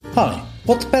Hi,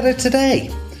 what's better today?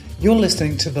 You're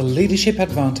listening to the Leadership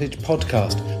Advantage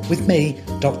podcast with me,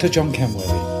 Dr. John Kenworthy,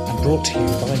 and brought to you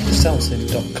by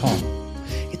Celsim.com.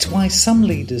 It's why some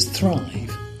leaders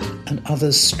thrive and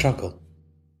others struggle.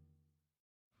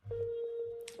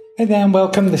 Hey there and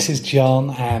welcome, this is John,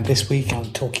 and this week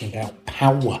I'm talking about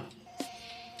power.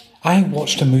 I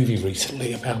watched a movie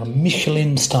recently about a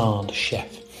Michelin-starred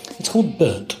chef. It's called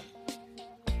Burnt.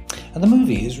 And the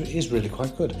movie is really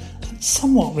quite good and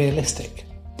somewhat realistic.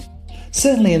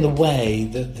 Certainly in the way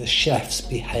that the chefs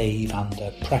behave under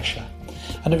pressure.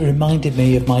 And it reminded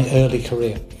me of my early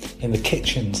career in the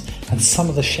kitchens and some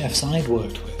of the chefs I'd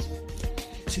worked with.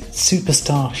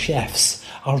 Superstar chefs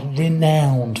are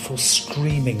renowned for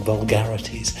screaming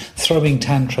vulgarities, throwing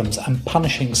tantrums and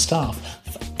punishing staff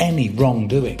for any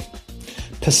wrongdoing,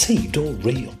 perceived or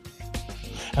real.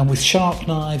 And with sharp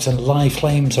knives and live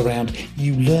flames around,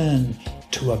 you learn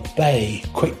to obey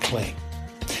quickly.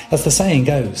 As the saying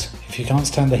goes, if you can't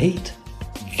stand the heat,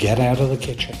 get out of the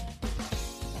kitchen.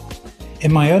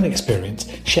 In my own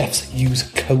experience, chefs use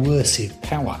coercive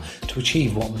power to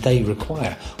achieve what they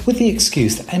require, with the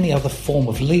excuse that any other form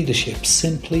of leadership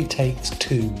simply takes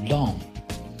too long.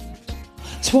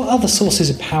 So what other sources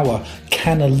of power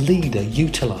can a leader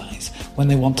utilise when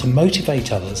they want to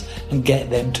motivate others and get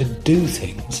them to do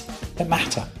things that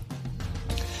matter?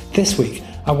 This week,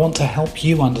 I want to help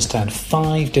you understand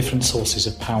 5 different sources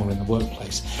of power in the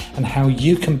workplace and how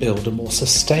you can build a more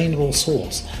sustainable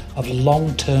source of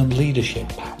long-term leadership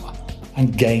power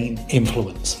and gain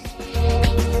influence.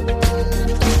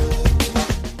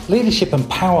 Leadership and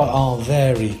power are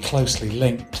very closely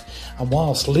linked, and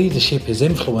whilst leadership is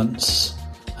influence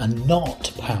and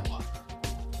not power,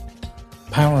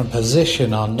 power and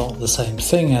position are not the same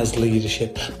thing as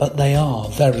leadership, but they are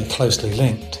very closely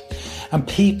linked. And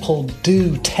people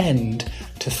do tend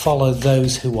to follow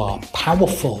those who are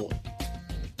powerful.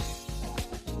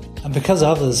 And because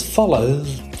others follow,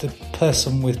 the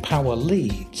person with power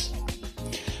leads.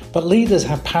 But leaders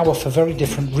have power for very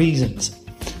different reasons.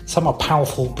 Some are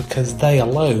powerful because they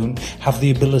alone have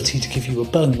the ability to give you a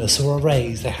bonus or a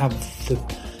raise. They have the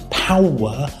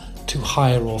power to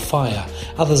hire or fire.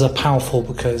 Others are powerful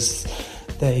because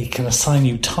they can assign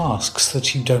you tasks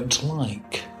that you don't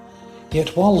like.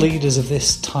 Yet while leaders of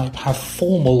this type have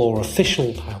formal or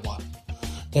official power,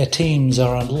 their teams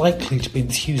are unlikely to be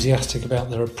enthusiastic about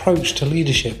their approach to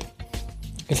leadership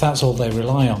if that's all they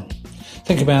rely on.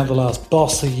 Think about the last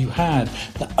boss that you had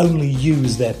that only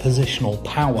used their positional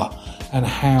power and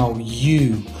how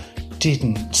you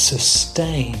didn't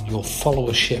sustain your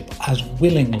followership as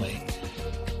willingly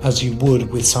as you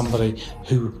would with somebody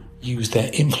who used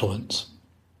their influence.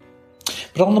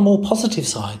 But on the more positive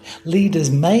side,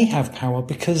 leaders may have power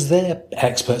because they're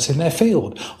experts in their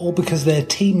field or because their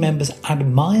team members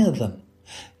admire them.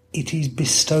 It is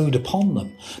bestowed upon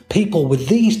them. People with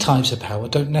these types of power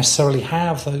don't necessarily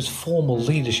have those formal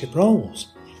leadership roles,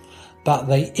 but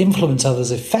they influence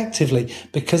others effectively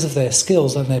because of their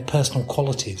skills and their personal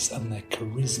qualities and their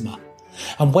charisma.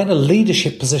 And when a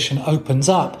leadership position opens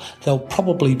up, they'll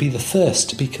probably be the first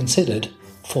to be considered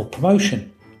for promotion.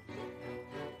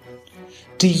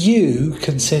 Do you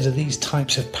consider these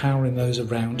types of power in those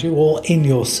around you or in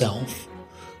yourself,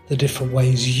 the different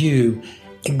ways you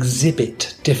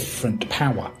exhibit different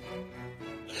power?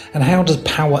 And how does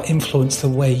power influence the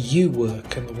way you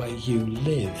work and the way you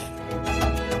live?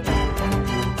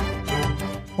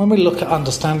 When we look at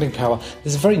understanding power,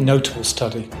 there's a very notable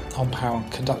study on power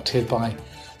conducted by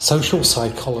social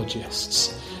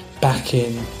psychologists back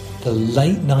in the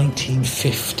late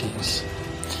 1950s.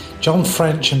 John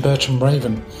French and Bertram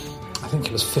Raven, I think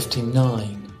it was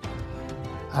 59,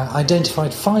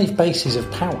 identified 5 bases of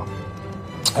power.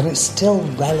 And it's still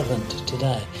relevant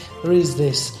today. There is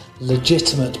this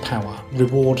legitimate power,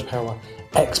 reward power,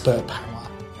 expert power,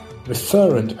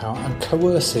 referent power, and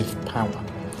coercive power.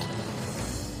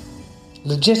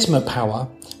 Legitimate power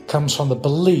comes from the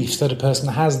belief that a person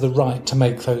has the right to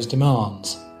make those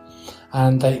demands,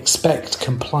 and they expect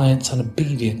compliance and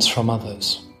obedience from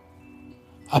others.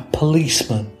 A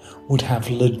policeman would have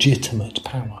legitimate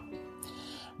power.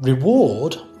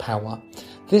 Reward power,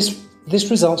 this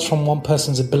results from one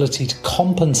person's ability to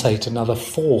compensate another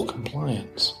for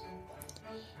compliance.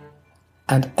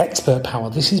 And expert power,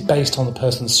 this is based on the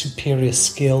person's superior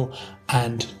skill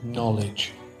and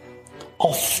knowledge.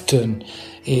 Often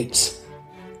it's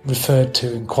referred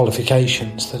to in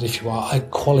qualifications that if you are a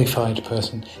qualified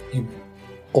person, you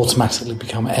automatically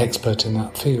become an expert in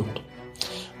that field.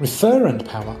 Referent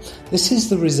power, this is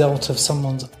the result of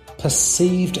someone's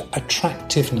perceived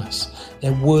attractiveness,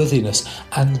 their worthiness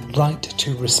and right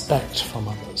to respect from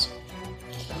others.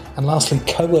 And lastly,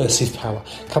 coercive power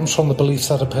comes from the belief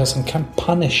that a person can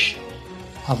punish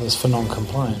others for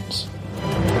non-compliance.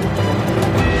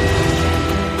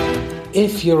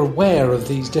 If you're aware of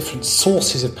these different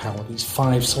sources of power, these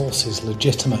 5 sources,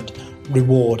 legitimate,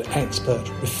 reward, expert,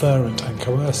 referent and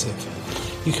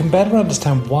coercive, you can better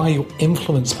understand why you're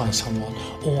influenced by someone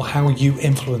or how you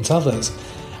influence others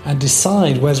and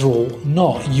decide whether or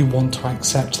not you want to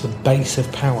accept the base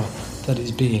of power that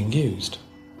is being used.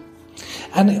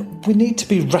 And we need to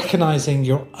be recognising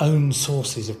your own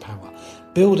sources of power,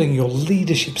 building your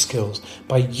leadership skills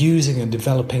by using and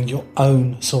developing your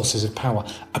own sources of power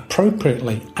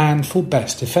appropriately and for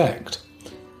best effect.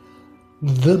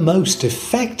 The most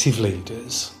effective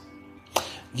leaders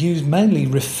use mainly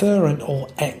referent or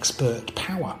expert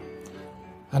power.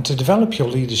 And to develop your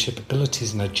leadership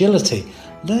abilities and agility,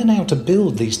 learn how to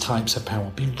build these types of power,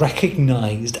 be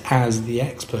recognised as the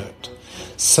expert,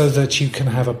 so that you can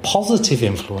have a positive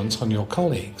influence on your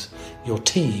colleagues, your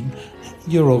team,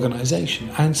 your organisation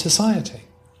and society.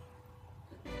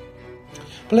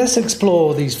 But let's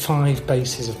explore these 5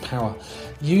 bases of power,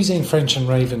 using French and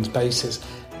Raven's bases,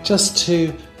 just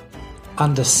to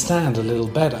understand a little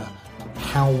better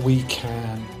how we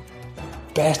can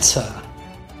better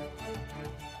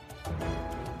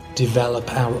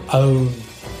develop our own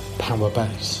power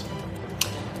base.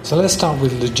 So let's start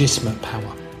with legitimate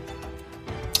power.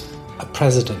 A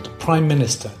president, prime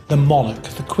minister, the monarch,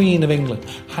 the Queen of England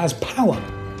has power.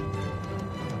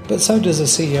 But so does a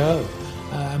CEO,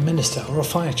 a minister or a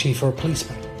fire chief or a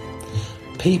policeman.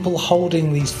 People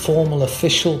holding these formal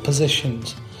official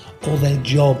positions or their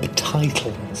job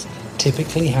titles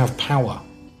typically have power.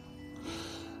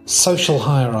 Social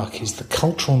hierarchies, the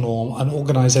cultural norm and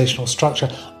organisational structure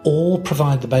all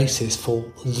provide the basis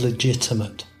for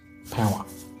legitimate power.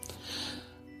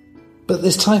 But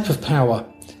this type of power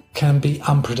can be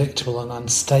unpredictable and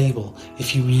unstable.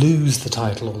 If you lose the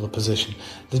title or the position,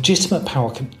 legitimate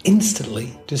power can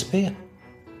instantly disappear.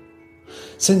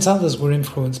 Since others were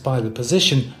influenced by the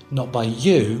position, not by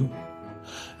you,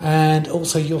 and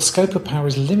also your scope of power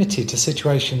is limited to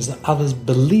situations that others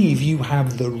believe you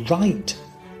have the right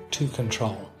to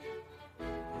control.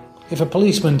 If a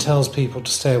policeman tells people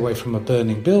to stay away from a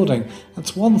burning building,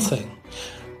 that's one thing.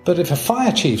 But if a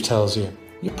fire chief tells you,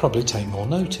 you'd probably take more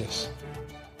notice.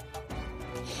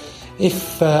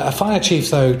 If a fire chief,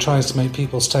 though, tries to make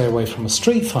people stay away from a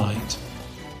street fight,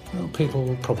 well, people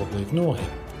will probably ignore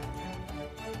him.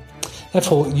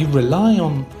 Therefore, you rely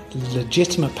on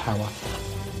legitimate power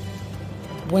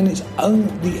when it's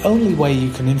the only way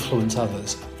you can influence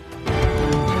others.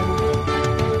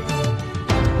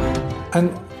 And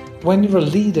when you're a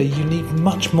leader, you need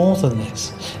much more than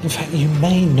this. In fact, you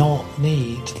may not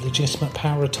need legitimate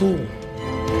power at all.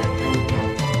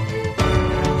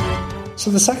 So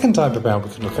the second type of power we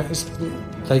can look at is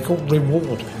they call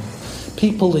reward power.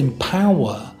 People in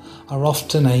power are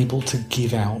often able to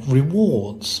give out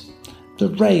rewards. The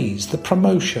raise, the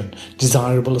promotion,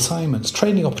 desirable assignments,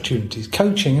 training opportunities,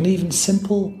 coaching, and even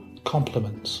simple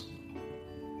compliments.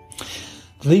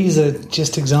 These are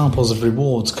just examples of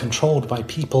rewards controlled by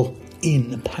people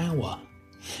in power.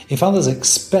 If others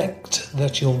expect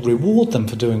that you'll reward them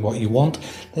for doing what you want,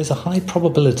 there's a high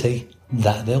probability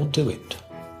that they'll do it.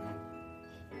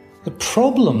 The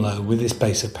problem, though, with this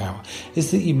base of power is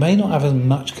that you may not have as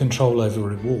much control over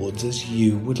rewards as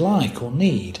you would like or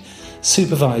need.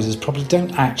 Supervisors probably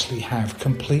don't actually have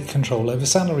complete control over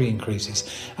salary increases,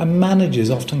 and managers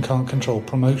often can't control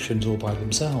promotions all by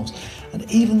themselves. And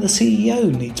even the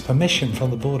CEO needs permission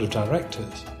from the board of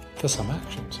directors for some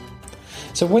actions.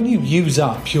 So when you use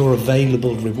up your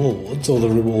available rewards, or the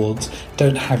rewards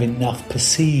don't have enough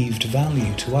perceived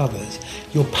value to others,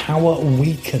 your power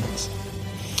weakens.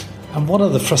 And one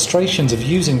of the frustrations of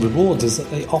using rewards is that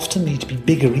they often need to be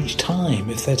bigger each time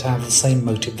if they're to have the same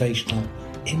motivational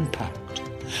impact.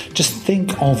 Just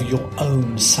think of your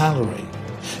own salary,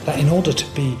 that in order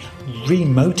to be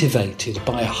remotivated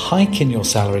by a hike in your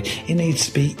salary, it needs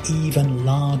to be even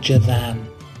larger than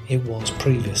it was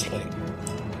previously.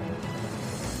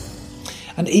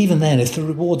 And even then, if the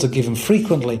rewards are given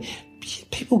frequently,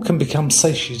 people can become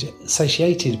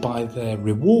satiated by their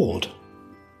reward,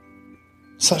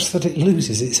 such that it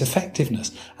loses its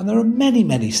effectiveness. And there are many,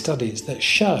 many studies that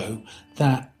show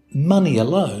that money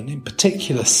alone, in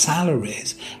particular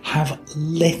salaries, have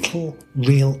little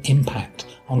real impact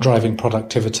on driving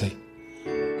productivity.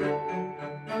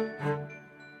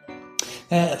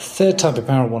 Third type of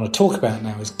power I want to talk about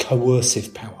now is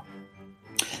coercive power.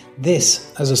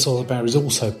 This, as a source of power, is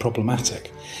also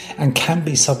problematic and can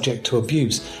be subject to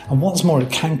abuse. And what's more,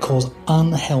 it can cause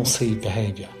unhealthy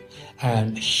behaviour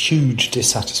and huge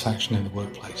dissatisfaction in the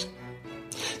workplace.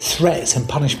 Threats and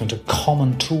punishment are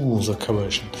common tools of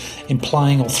coercion,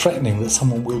 implying or threatening that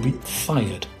someone will be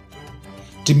fired,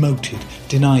 demoted,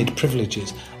 denied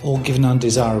privileges, or given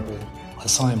undesirable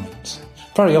assignments.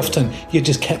 Very often, you're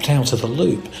just kept out of the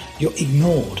loop, you're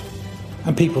ignored,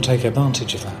 and people take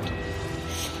advantage of that.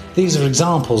 These are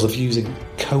examples of using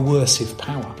coercive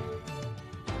power.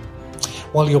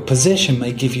 While your position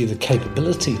may give you the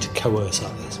capability to coerce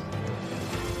others,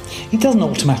 it doesn't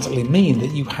automatically mean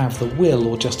that you have the will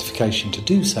or justification to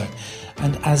do so,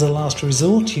 and as a last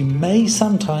resort, you may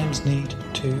sometimes need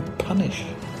to punish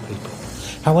people.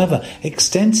 However,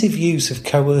 extensive use of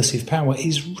coercive power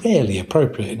is rarely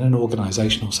appropriate in an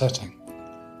organisational setting.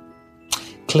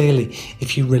 Clearly,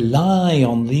 if you rely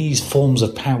on these forms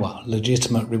of power,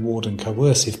 legitimate, reward and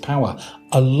coercive power,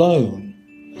 alone,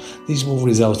 these will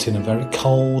result in a very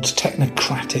cold,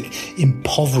 technocratic,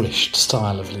 impoverished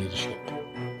style of leadership.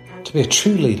 To be a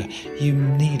true leader, you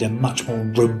need a much more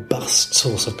robust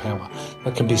source of power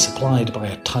that can be supplied by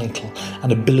a title,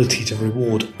 an ability to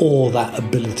reward, or that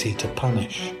ability to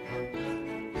punish.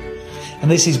 And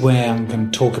this is where I'm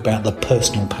going to talk about the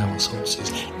personal power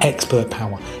sources, expert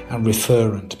power and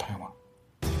referent power.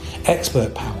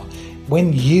 Expert power,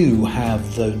 when you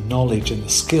have the knowledge and the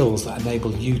skills that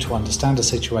enable you to understand a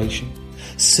situation,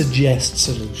 suggest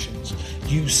solutions,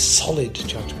 use solid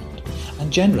judgment,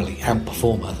 and generally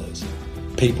outperform others,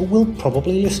 people will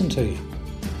probably listen to you.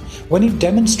 When you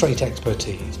demonstrate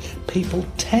expertise, people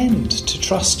tend to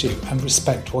trust you and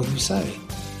respect what you say.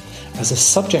 As a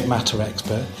subject matter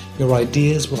expert, your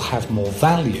ideas will have more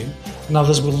value and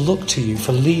others will look to you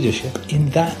for leadership in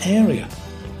that area.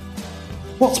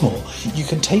 What's more, you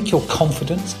can take your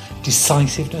confidence,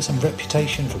 decisiveness and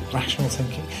reputation for rational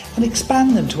thinking and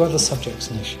expand them to other subjects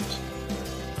and issues.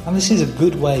 And this is a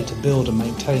good way to build and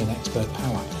maintain expert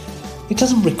power. It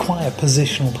doesn't require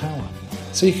positional power,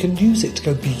 so you can use it to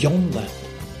go beyond that.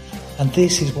 And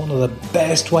this is one of the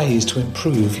best ways to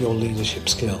improve your leadership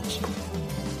skills.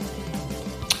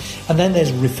 And then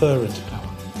there's referent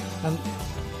power. And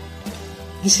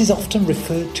this is often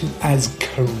referred to as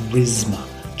charisma,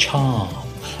 charm,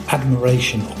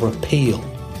 admiration or appeal.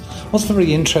 What's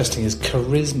very interesting is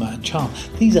charisma and charm.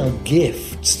 These are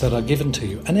gifts that are given to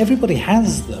you, and everybody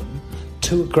has them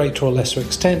to a greater or lesser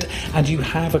extent, and you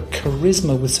have a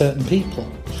charisma with certain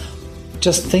people.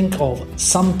 Just think of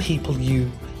some people you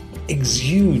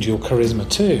exude your charisma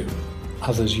to,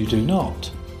 others you do not.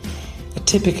 A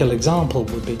typical example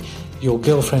would be your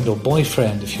girlfriend or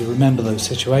boyfriend, if you remember those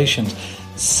situations.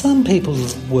 Some people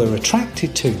were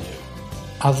attracted to you,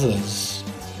 others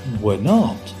were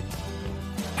not.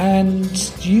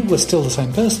 And you were still the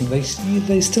same person.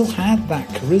 They still had that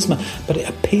charisma, but it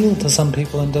appealed to some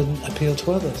people and didn't appeal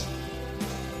to others.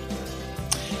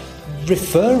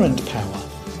 Referent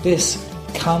power. This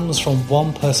comes from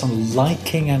one person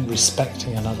liking and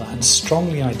respecting another and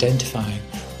strongly identifying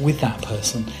with that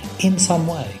person in some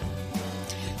way.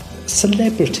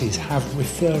 Celebrities have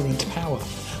referent power,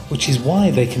 which is why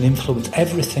they can influence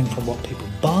everything from what people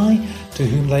buy to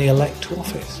whom they elect to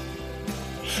office.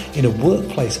 In a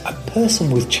workplace, a person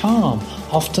with charm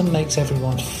often makes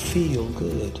everyone feel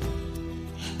good.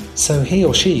 So he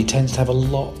or she tends to have a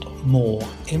lot more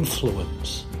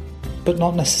influence, but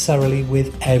not necessarily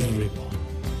with everyone.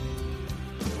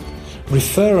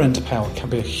 Referent power can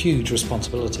be a huge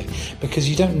responsibility because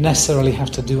you don't necessarily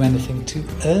have to do anything to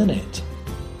earn it.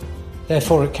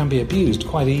 Therefore, it can be abused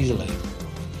quite easily.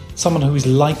 Someone who is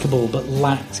likeable but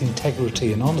lacks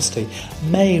integrity and honesty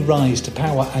may rise to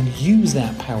power and use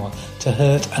that power to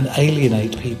hurt and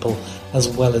alienate people as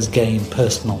well as gain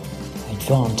personal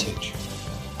advantage.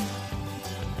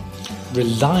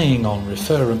 Relying on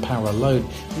referent power alone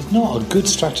is not a good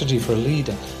strategy for a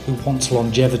leader who wants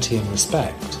longevity and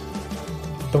respect.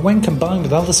 But when combined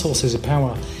with other sources of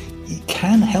power, it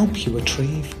can help you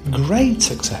achieve great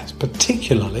success,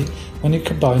 particularly when you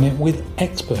combine it with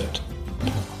expert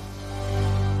power.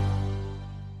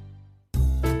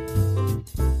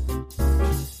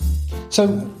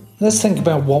 So let's think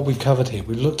about what we've covered here.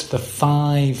 We've looked at the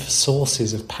 5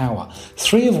 sources of power,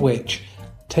 3 of which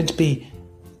tend to be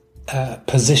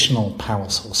positional power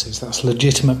sources. That's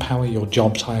legitimate power, your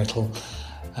job title,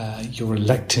 your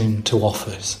electing to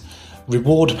office.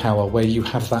 Reward power, where you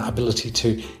have that ability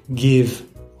to give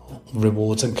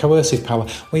rewards, and coercive power,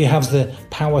 where you have the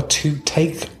power to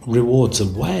take rewards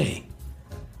away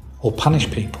or punish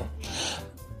people.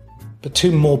 But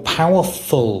 2 more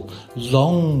powerful,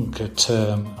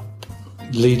 longer-term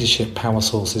leadership power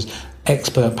sources,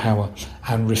 expert power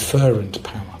and referent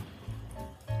power.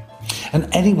 And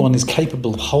anyone is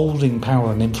capable of holding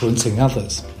power and influencing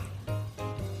others.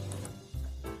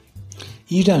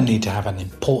 You don't need to have an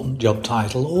important job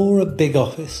title or a big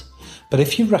office, but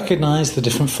if you recognise the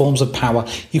different forms of power,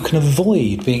 you can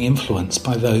avoid being influenced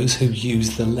by those who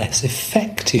use the less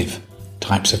effective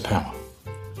types of power.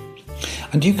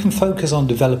 And you can focus on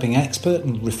developing expert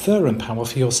and referent power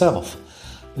for yourself.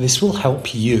 This will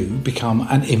help you become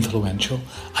an influential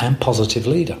and positive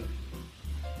leader.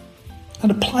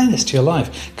 And apply this to your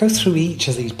life. Go through each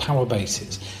of these power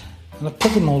bases. And I've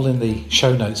put them all in the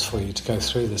show notes for you to go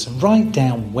through this and write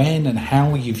down when and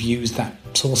how you've used that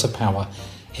source of power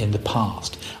in the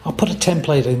past. I'll put a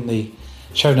template in the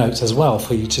show notes as well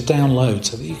for you to download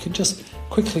so that you can just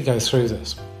quickly go through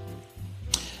this.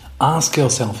 Ask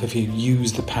yourself if you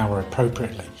use the power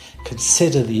appropriately.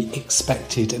 Consider the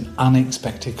expected and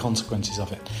unexpected consequences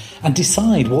of it and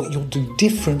decide what you'll do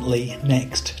differently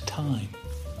next time.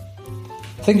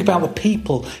 Think about the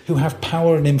people who have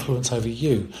power and influence over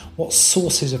you. What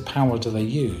sources of power do they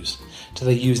use? Do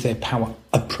they use their power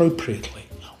appropriately,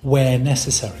 where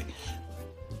necessary?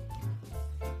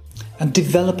 And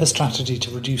develop a strategy to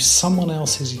reduce someone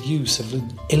else's use of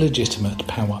illegitimate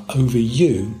power over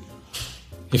you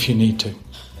if you need to.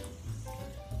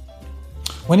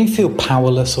 When you feel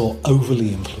powerless or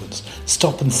overly influenced,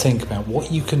 stop and think about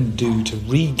what you can do to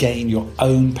regain your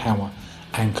own power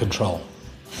and control.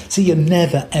 See, you're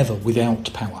never ever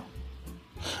without power.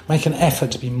 Make an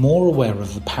effort to be more aware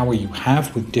of the power you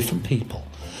have with different people,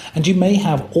 and you may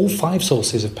have all 5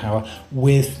 sources of power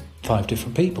with 5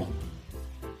 different people.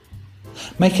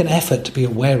 Make an effort to be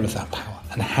aware of that power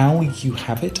and how you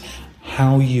have it,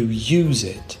 how you use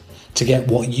it to get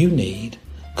what you need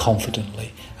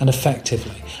confidently and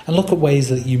effectively, and look at ways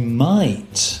that you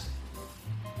might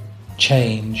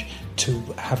change to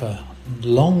have a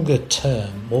longer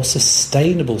term, more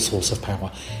sustainable source of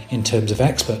power in terms of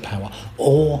expert power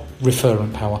or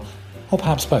referent power, or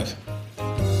perhaps both.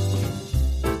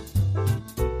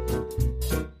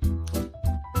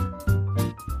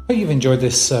 Hope you've enjoyed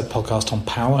this podcast on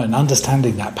power and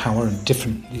understanding that power and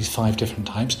these 5 different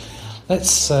types.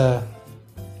 Let's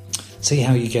see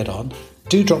how you get on.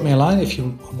 Do drop me a line if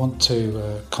you want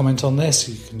to comment on this.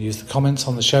 You can use the comments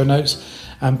on the show notes.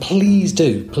 And please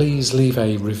leave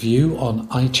a review on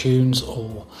iTunes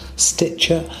or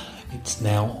Stitcher.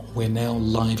 We're now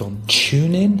live on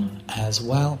TuneIn as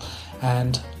well.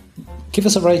 And give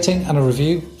us a rating and a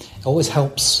review. It always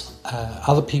helps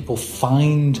other people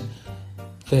find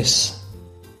this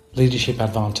Leadership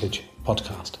Advantage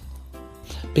podcast.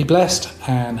 Be blessed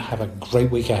and have a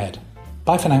great week ahead.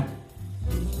 Bye for now.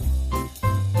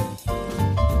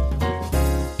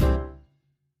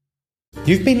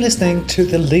 You've been listening to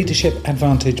the Leadership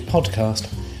Advantage podcast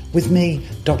with me,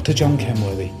 Dr. John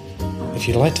Kenworthy. If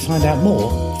you'd like to find out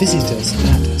more, visit us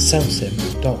at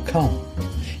celsim.com.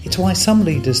 It's why some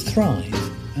leaders thrive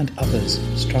and others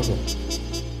struggle.